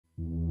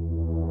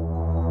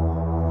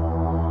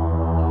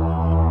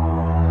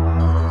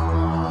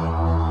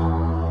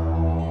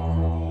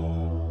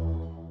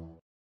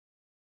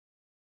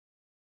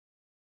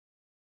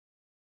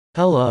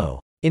Hello.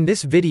 In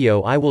this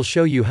video I will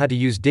show you how to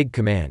use dig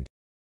command.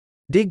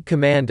 Dig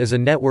command is a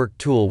network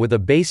tool with a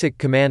basic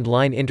command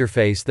line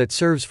interface that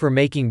serves for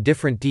making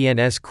different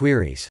DNS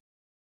queries.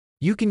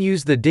 You can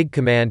use the dig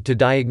command to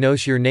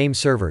diagnose your name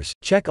servers,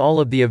 check all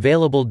of the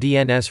available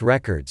DNS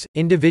records,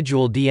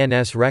 individual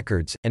DNS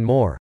records, and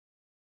more.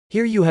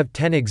 Here you have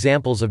 10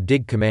 examples of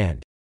dig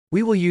command.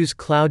 We will use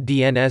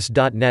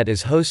ClouDNS.net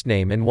as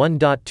hostname and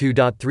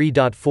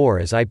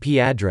 1.2.3.4 as IP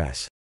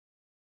address.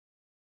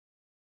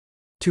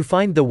 To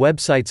find the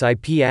website's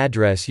IP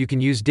address you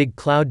can use dig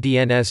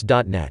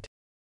ClouDNS.net.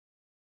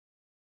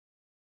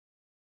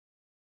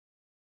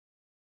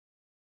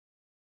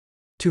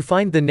 To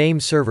find the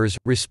name servers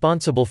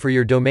responsible for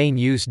your domain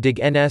use dig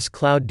ns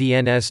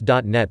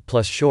ClouDNS.net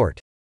plus short.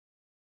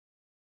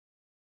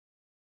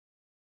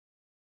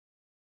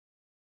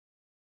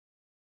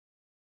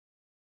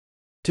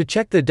 To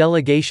check the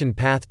delegation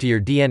path to your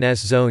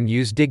DNS zone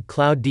use dig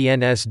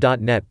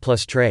ClouDNS.net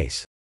plus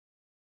trace.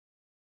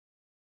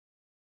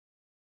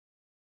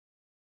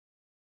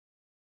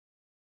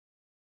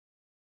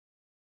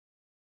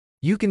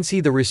 You can see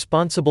the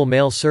responsible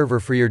mail server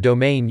for your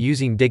domain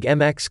using dig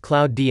mx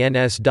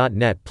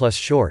ClouDNS.net plus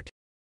short.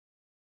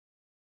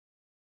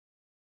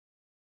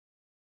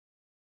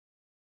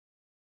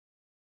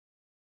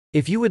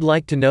 If you would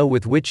like to know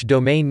with which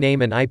domain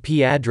name and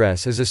IP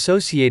address is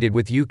associated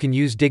with you can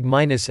use dig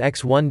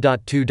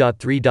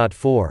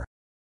 -x1.2.3.4.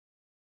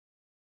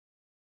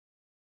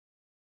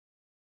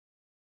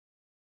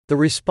 The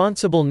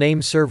responsible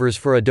name servers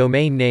for a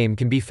domain name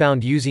can be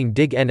found using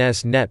dig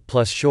ns-net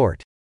plus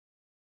short.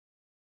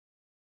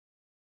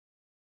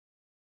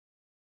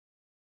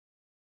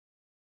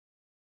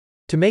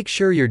 To make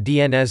sure your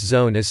DNS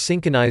zone is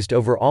synchronized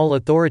over all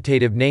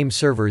authoritative name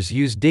servers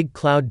use dig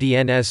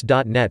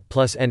ClouDNS.net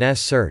plus ns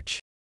search.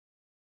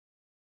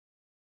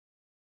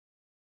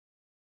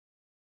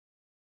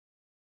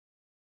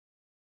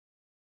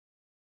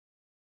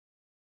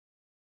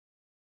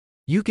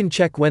 You can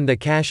check when the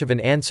cache of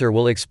an answer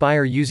will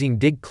expire using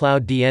dig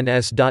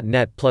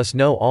ClouDNS.net plus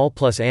know all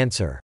plus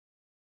answer.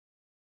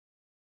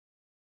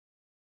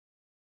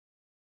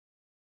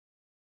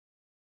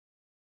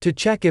 To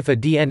check if a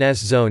DNS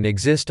zone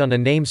exists on a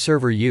name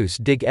server use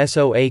dig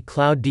SOA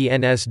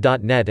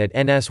ClouDNS.net at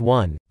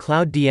ns1,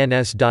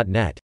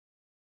 ClouDNS.net.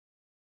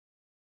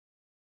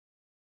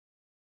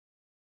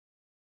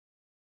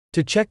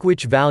 To check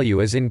which value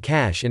is in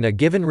cache in a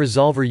given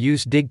resolver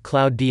use dig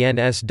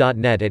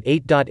ClouDNS.net at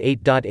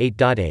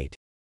 8.8.8.8.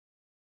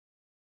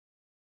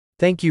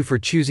 Thank you for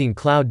choosing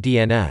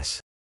ClouDNS.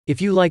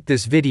 If you like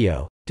this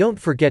video, don't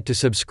forget to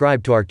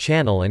subscribe to our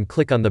channel and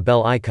click on the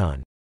bell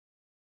icon.